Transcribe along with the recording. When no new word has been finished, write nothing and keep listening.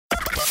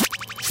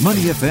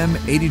Money FM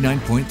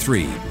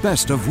 89.3,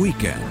 best of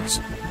weekends.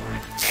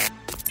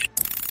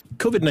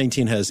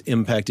 COVID-19 has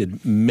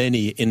impacted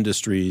many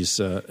industries.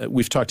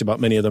 We've talked about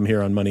many of them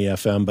here on Money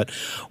FM, but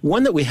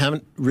one that we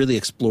haven't really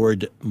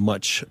explored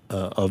much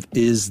of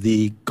is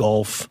the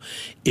golf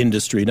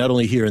industry, not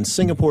only here in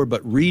Singapore,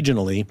 but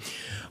regionally.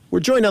 We're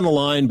joined on the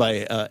line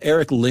by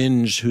Eric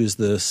Linge, who's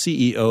the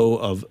CEO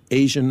of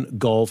Asian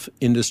Golf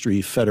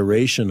Industry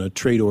Federation, a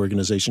trade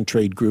organization,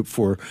 trade group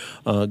for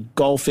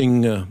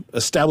golfing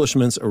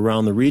establishments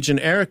around the region.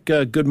 Eric,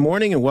 good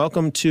morning and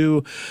welcome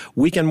to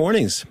Weekend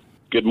Mornings.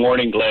 Good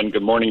morning, Glenn.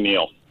 Good morning,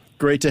 Neil.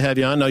 Great to have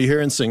you on. Now you're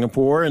here in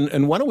Singapore,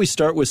 and why don't we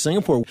start with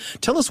Singapore?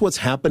 Tell us what's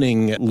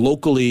happening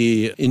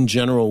locally in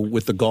general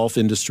with the golf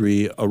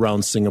industry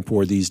around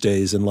Singapore these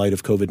days in light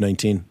of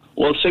COVID-19.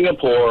 Well,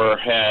 Singapore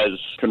has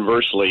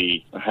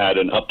conversely had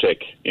an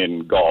uptick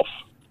in golf,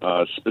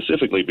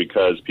 specifically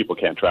because people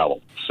can't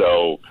travel.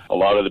 So a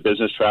lot of the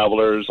business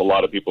travelers, a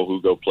lot of people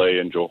who go play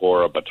in Johor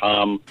or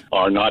Batam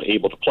are not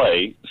able to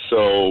play.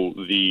 So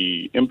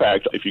the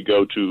impact, if you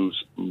go to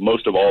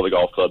most of all the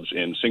golf clubs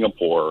in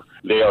Singapore,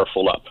 they are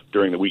full up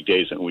during the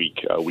weekdays and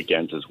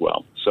weekends as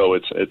well. So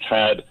it's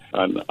had,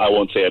 I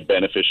won't say a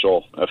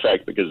beneficial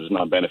effect because it's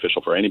not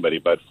beneficial for anybody,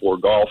 but for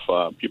golf,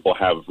 people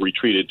have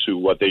retreated to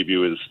what they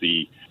view as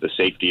the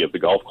safety of the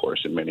golf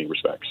course in many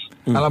respects.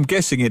 And I'm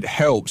guessing it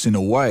helps in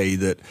a way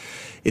that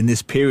in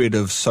this period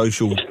of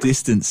social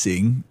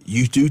distancing,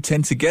 you do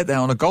tend to get there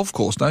on a golf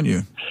course, don't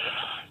you?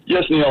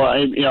 Yes, Neil.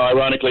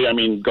 Ironically,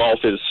 golf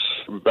is,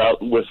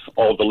 with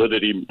all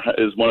validity,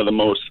 is one of the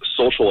most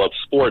social of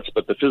sports,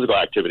 but the physical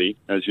activity,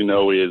 as you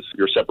know, is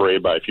you're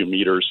separated by a few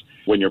meters.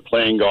 When you're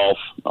playing golf,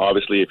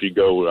 obviously, if you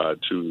go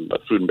to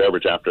food and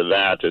beverage after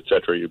that, et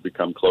cetera, you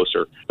become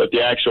closer. But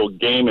the actual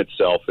game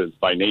itself is,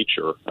 by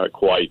nature,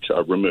 quite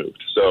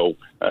removed. So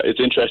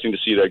it's interesting to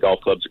see that golf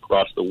clubs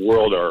across the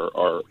world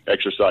are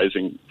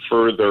exercising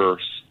further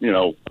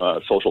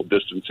social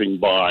distancing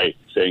by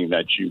saying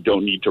that you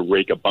don't need to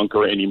rake a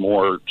bunker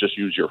anymore, just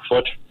use your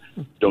foot,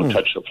 don't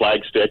touch the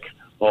flagstick,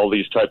 all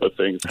these type of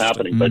things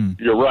happening. But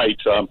you're right,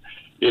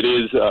 it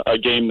is a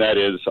game that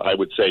is, I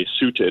would say,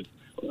 suited,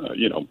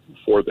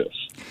 for this.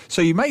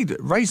 So you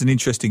raised an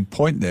interesting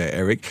point there,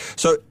 Eric.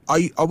 So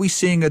are we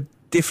seeing a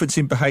difference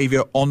in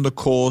behaviour on the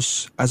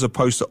course as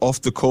opposed to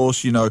off the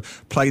course?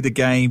 Play the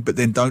game but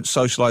then don't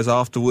socialise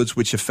afterwards,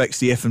 which affects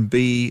the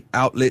F&B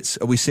outlets.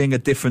 Are we seeing a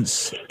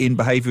difference in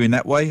behaviour in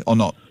that way or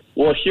not?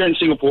 Well, here in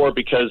Singapore,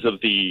 because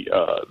of the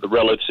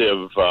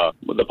relative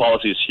the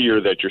policies here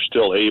that you're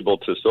still able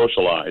to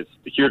socialize,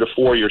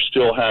 heretofore you're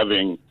still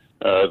having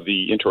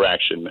the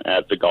interaction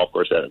at the golf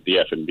course, at the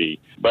F&B.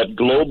 But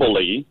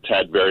globally, it's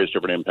had various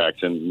different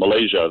impacts. In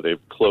Malaysia, they've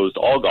closed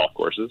all golf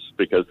courses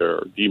because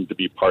they're deemed to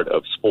be part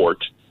of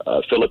sport.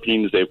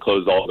 Philippines, they've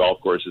closed all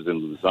golf courses in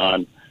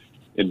Luzon.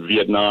 In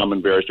Vietnam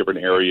and various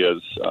different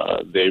areas,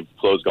 they've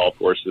closed golf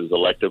courses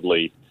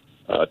electively.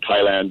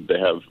 Thailand, they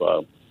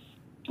have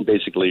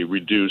basically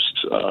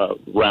reduced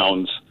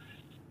rounds.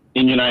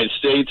 In the United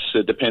States,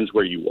 it depends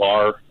where you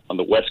are. On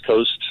the West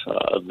Coast,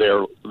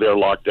 their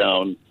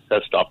lockdown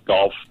has stopped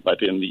golf,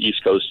 but in the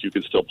East Coast, you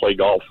can still play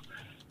golf,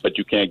 but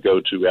you can't go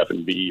to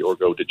F&B or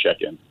go to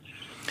check-in.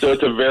 So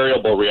it's a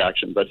variable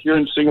reaction. But here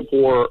in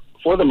Singapore,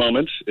 for the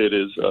moment, it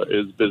is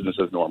business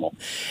as normal.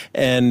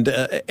 And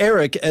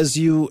Eric, as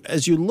you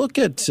look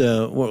at,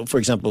 for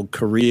example,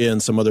 Korea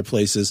and some other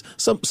places,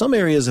 some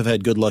areas have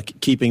had good luck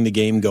keeping the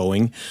game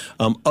going.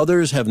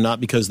 Others have not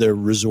because they're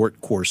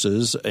resort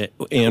courses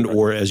and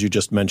or, as you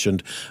just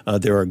mentioned,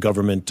 there are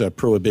government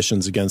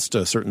prohibitions against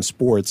certain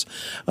sports.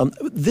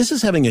 This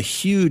is having a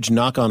huge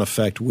knock-on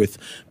effect with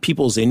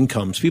people's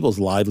incomes, people's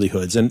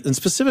livelihoods, and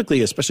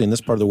specifically, especially in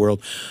this part of the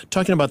world,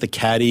 talking about the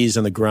caddies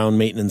and the ground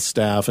maintenance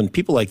staff and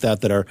people like that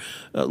are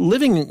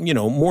living,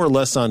 more or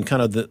less on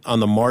kind of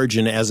on the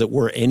margin, as it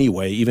were,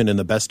 anyway, even in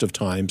the best of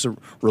times,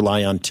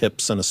 rely on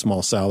tips and a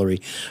small salary.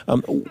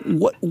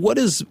 What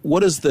is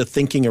the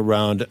thinking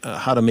around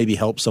how to maybe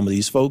help some of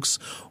these folks,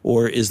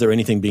 or is there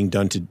anything being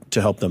done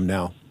to help them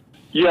now?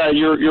 Yeah,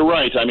 you're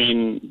right.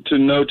 To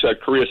note,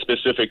 Korea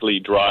specifically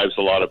drives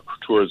a lot of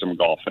tourism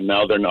golf, and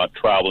now they're not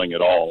traveling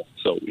at all.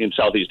 So in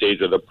Southeast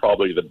Asia, they're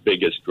probably the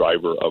biggest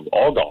driver of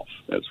all golf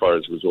as far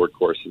as resort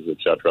courses, et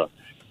cetera,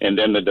 and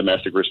then the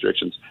domestic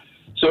restrictions.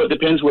 So it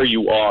depends where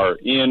you are.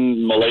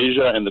 In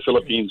Malaysia and the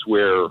Philippines,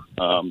 where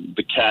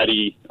the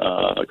caddy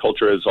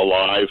culture is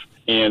alive,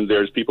 and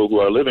there's people who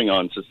are living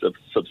on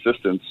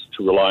subsistence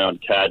to rely on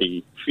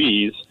caddy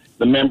fees,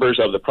 the members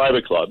of the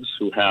private clubs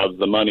who have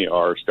the money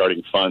are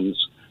starting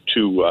funds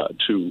to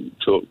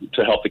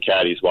help the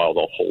caddies while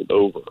they'll hold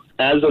over.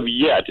 As of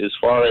yet, as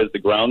far as the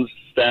grounds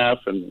staff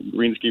and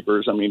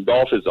greenskeepers,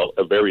 golf is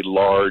a very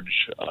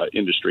large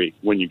industry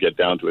when you get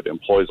down to it. It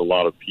employs a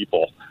lot of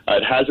people.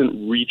 It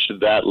hasn't reached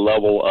that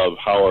level of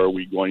how are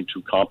we going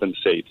to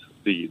compensate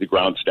the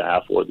ground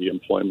staff or the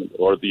employment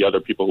or the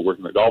other people who work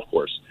in the golf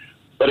course.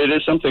 But it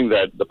is something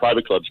that the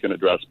private clubs can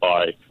address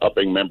by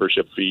upping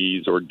membership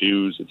fees or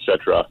dues, et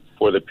cetera,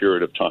 for the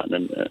period of time.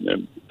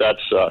 And that's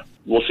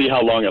we'll see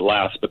how long it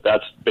lasts, but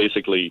that's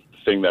basically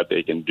thing that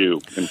they can do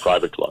in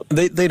private clubs.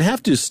 They'd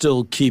have to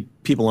still keep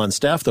people on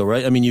staff, though,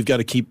 right? I mean, you've got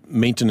to keep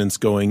maintenance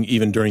going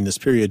even during this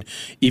period,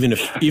 even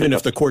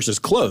if the course is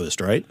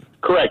closed, right?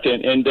 Correct,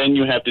 and then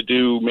you have to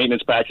do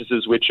maintenance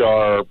practices which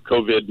are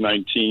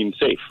COVID-19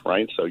 safe,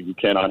 right? So you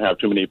cannot have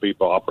too many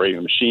people operating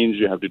the machines.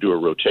 You have to do a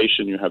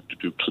rotation. You have to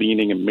do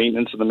cleaning and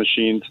maintenance of the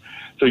machines.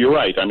 So you're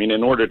right. I mean,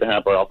 in order to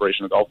have an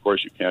operational golf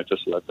course, you can't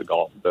just let the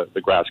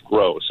grass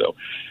grow. So,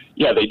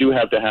 yeah, they do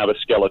have to have a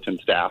skeleton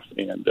staff,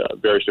 and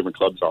various different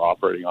clubs are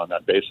operating on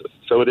that basis.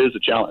 So it is a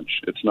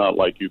challenge. It's not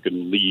like you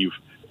can leave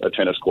a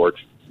tennis court,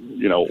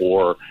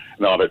 or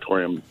an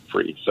auditorium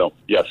free. So,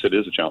 yes, it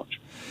is a challenge.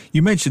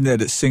 You mentioned there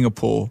that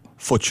Singapore,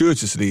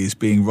 fortuitously, is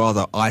being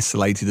rather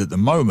isolated at the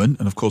moment,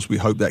 and of course we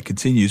hope that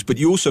continues. But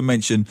you also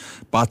mentioned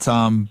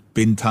Batam,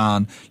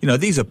 Bintan.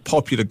 These are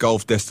popular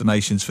golf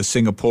destinations for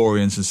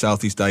Singaporeans and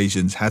Southeast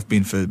Asians, have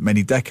been for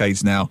many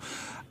decades now.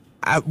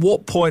 At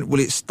what point will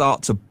it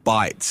start to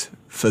bite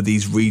for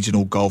these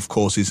regional golf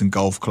courses and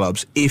golf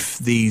clubs if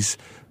these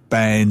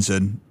bans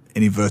and,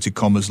 in inverted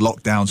commas,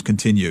 lockdowns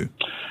continue?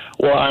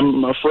 Well,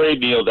 I'm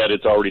afraid, Neil, that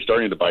it's already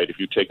starting to bite. If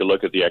you take a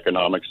look at the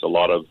economics, a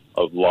lot of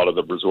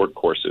the resort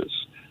courses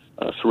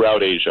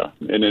throughout Asia,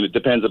 and then it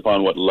depends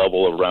upon what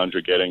level of rounds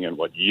you're getting and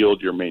what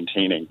yield you're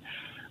maintaining.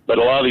 But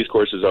a lot of these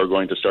courses are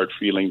going to start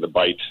feeling the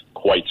bite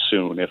quite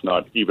soon, if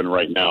not even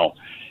right now.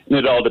 And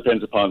it all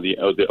depends upon the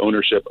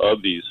ownership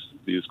of these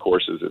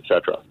courses,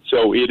 etc.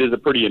 So it is a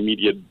pretty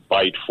immediate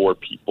bite for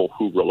people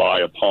who rely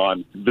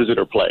upon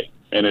visitor play.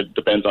 And it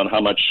depends on how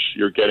much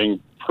you're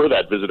getting per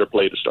that visitor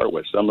play to start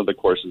with. Some of the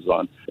courses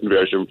in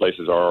various different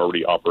places are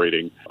already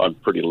operating on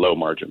pretty low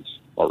margins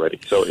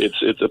already. So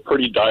it's a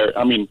pretty dire.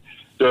 I mean,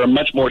 there are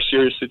much more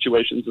serious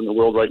situations in the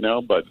world right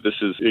now, but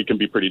it can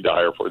be pretty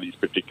dire for these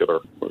particular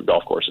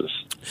golf courses.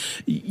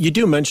 You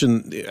do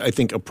mention, I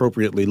think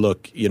appropriately,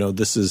 look,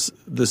 this is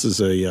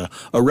a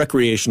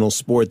recreational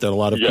sport that a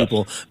lot of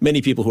people,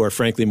 many people who are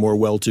frankly more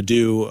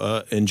well-to-do,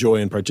 enjoy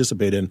and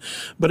participate in.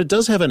 But it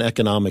does have an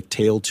economic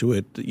tail to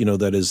it,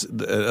 that is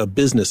a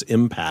business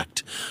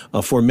impact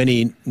for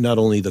many, not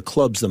only the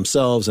clubs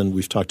themselves, and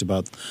we've talked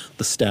about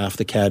the staff,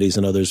 the caddies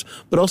and others,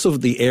 but also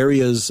the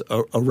areas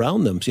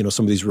around them.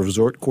 Some of these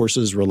resort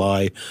courses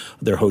rely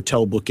their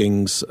hotel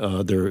bookings,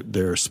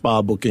 their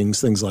spa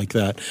bookings, things like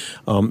that.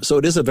 So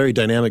it is a very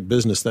dynamic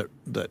business that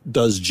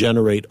does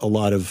generate a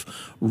lot of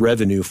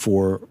revenue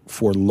for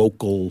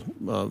local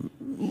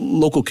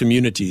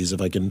communities,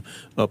 if I can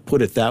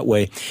put it that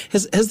way.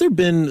 Has there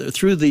been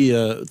through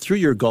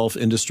your Golf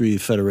Industry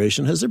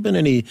Federation, has there been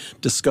any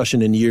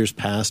discussion in years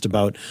past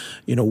about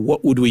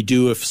what would we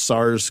do if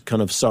SARS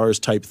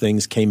type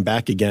things came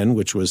back again,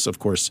 which was of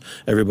course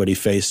everybody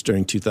faced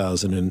during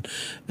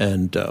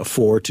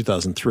 2004,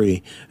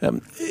 2003.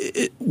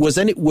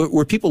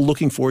 Were people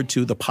looking forward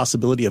to the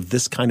possibility of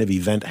this kind of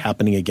event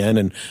happening again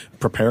and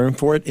preparing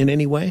for it in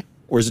any way?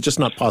 Or is it just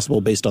not possible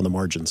based on the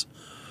margins?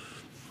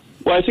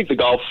 Well, I think the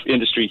golf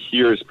industry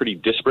here is pretty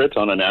disparate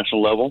on a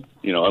national level,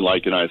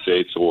 unlike the United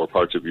States or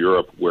parts of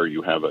Europe where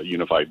you have a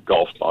unified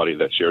golf body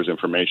that shares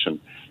information.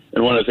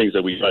 And one of the things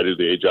that we try to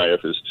do at the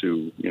AGIF is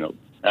to,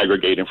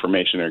 aggregate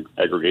information and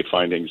aggregate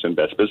findings and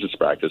best business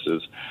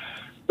practices.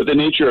 But the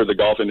nature of the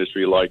golf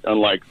industry,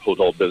 unlike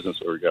hotel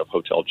business where you have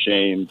hotel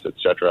chains, et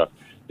cetera,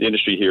 the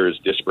industry here is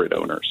disparate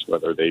owners,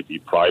 whether they be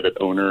private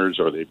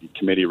owners or they be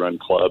committee-run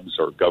clubs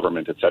or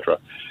government, et cetera.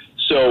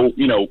 So,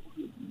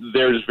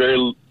 there's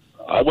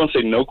I won't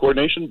say no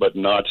coordination, but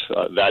not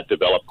that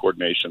developed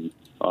coordination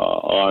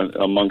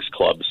amongst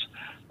clubs.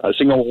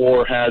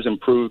 Singapore has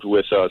improved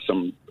with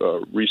some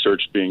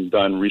research being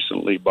done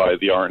recently by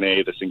the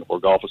R&A, the Singapore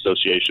Golf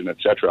Association, et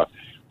cetera,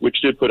 which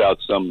did put out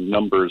some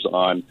numbers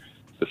on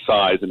the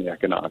size and the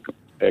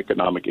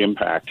economic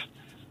impact.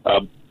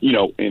 And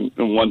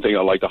one thing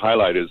I'd like to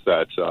highlight is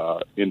that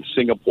in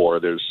Singapore,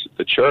 there's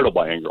the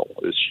charitable angle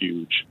is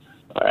huge,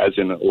 as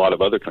in a lot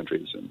of other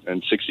countries,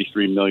 and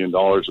 $63 million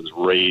was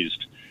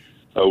raised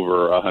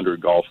over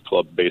 100 golf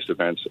club-based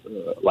events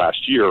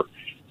last year,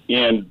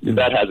 and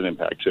that has an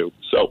impact too.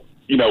 So,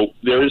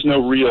 there is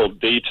no real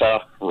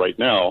data right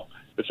now,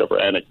 except for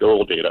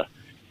anecdotal data.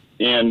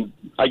 And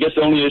I guess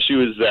the only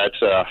issue is that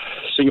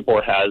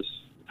Singapore has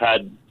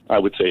had, I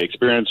would say,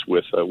 experience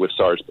with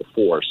SARS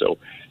before. So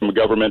from a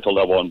governmental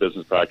level and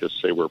business practice,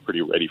 say we're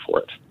pretty ready for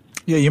it.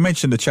 Yeah, you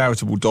mentioned the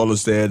charitable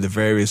dollars there, the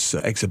various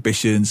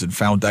exhibitions and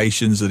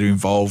foundations that are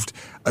involved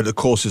at the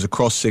courses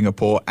across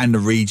Singapore and the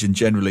region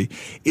generally.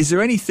 Is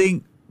there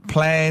anything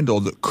planned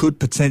or that could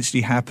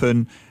potentially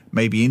happen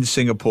maybe in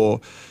Singapore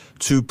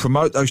to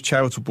promote those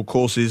charitable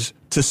courses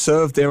to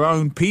serve their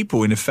own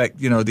people, in effect,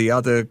 the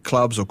other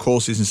clubs or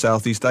courses in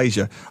Southeast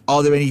Asia?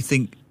 Are there any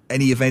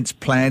events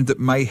planned that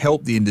may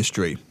help the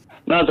industry?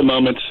 Not at the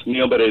moment,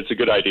 Neil, but it's a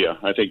good idea.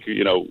 I think,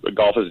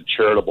 golf as a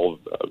charitable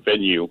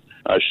venue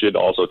should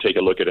also take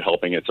a look at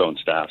helping its own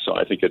staff. So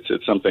I think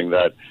it's something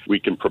that we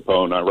can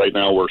propone. Right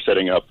now we're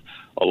setting up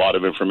a lot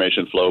of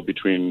information flow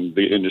between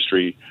the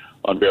industry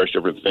on various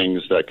different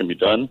things that can be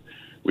done.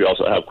 We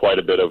also have quite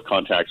a bit of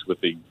contacts with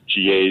the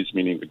GAs,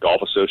 meaning the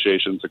golf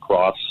associations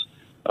across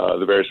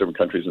the various different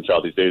countries in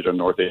Southeast Asia and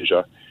North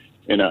Asia.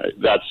 And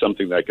that's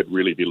something that could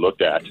really be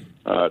looked at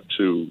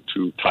to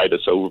tide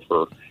us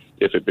over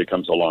if it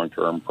becomes a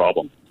long-term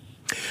problem.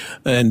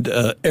 And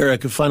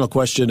Eric, a final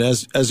question.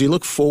 As you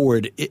look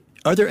forward,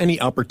 are there any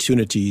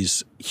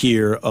opportunities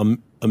here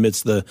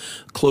amidst the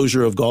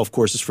closure of golf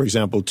courses, for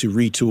example, to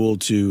retool,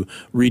 to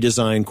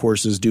redesign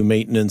courses, do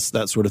maintenance,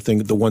 that sort of thing,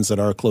 the ones that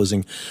are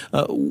closing?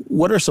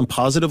 What are some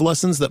positive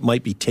lessons that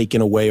might be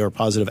taken away, or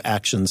positive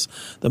actions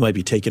that might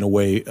be taken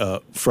away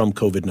from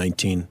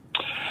COVID-19?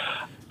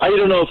 I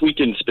don't know if we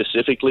can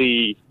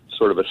specifically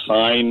sort of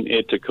assign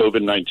it to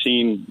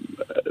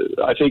COVID-19.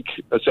 I think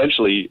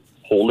essentially,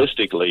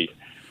 holistically,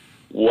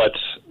 what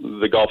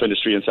the golf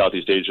industry in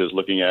Southeast Asia is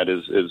looking at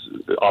is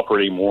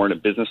operating more in a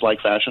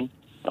business-like fashion.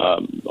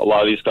 A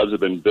lot of these clubs have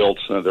been built,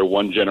 they're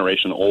one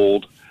generation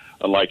old,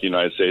 unlike the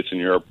United States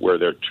and Europe where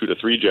they're 2 to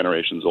 3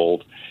 generations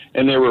old,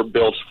 and they were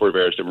built for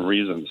various different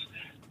reasons.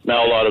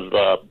 Now a lot of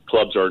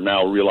clubs are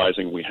now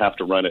realizing we have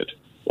to run it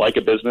like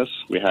a business.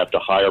 We have to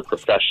hire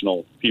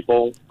professional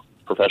people,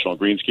 professional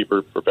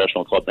greenskeepers,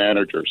 professional club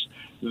managers.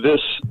 This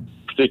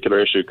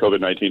particular issue,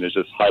 COVID-19, is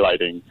just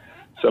highlighting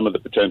some of the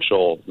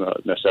potential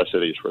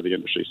necessities for the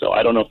industry. So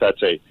I don't know if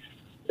that's a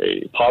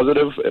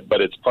positive,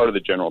 but it's part of the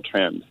general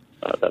trend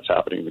that's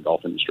happening in the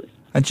golf industry.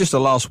 And just the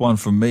last one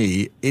from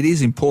me, it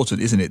is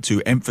important, isn't it,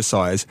 to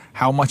emphasize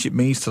how much it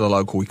means to the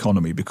local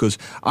economy, because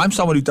I'm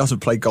someone who doesn't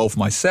play golf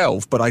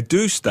myself, but I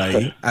do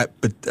stay at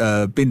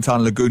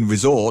Bintan Lagoon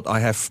Resort.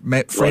 I have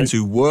met friends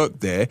who work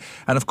there,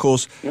 and of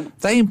course,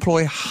 they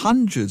employ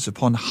hundreds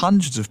upon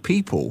hundreds of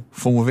people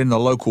from within the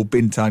local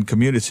Bintan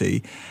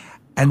community,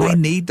 and they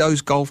need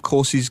those golf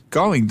courses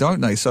going,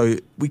 don't they? So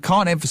we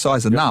can't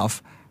emphasize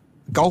enough,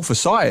 golf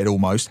aside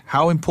almost,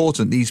 how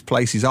important these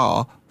places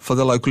are for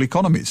the local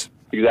economies.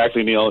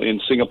 Exactly, Neil. In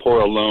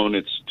Singapore alone,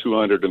 it's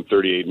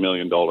 $238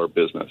 million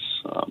business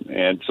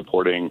and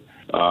supporting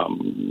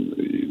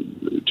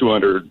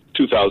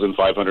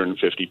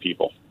 2,550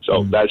 people.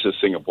 So that's just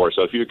Singapore.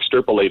 So if you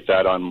extrapolate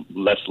that on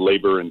less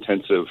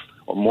labor-intensive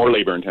or more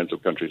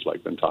labor-intensive countries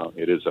like Bintan,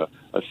 it is a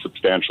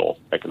substantial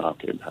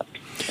economic impact,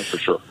 for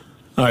sure.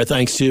 All right,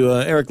 thanks to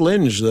Eric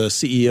Linge, the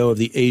CEO of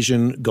the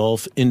Asian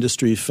Golf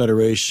Industry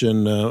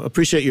Federation.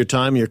 Appreciate your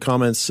time, your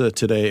comments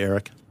today,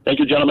 Eric. Thank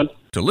you, gentlemen.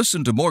 To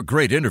listen to more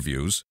great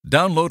interviews,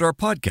 download our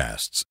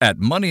podcasts at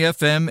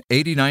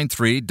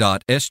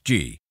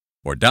moneyfm893.sg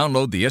or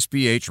download the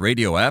SPH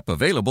radio app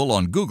available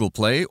on Google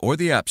Play or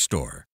the App Store.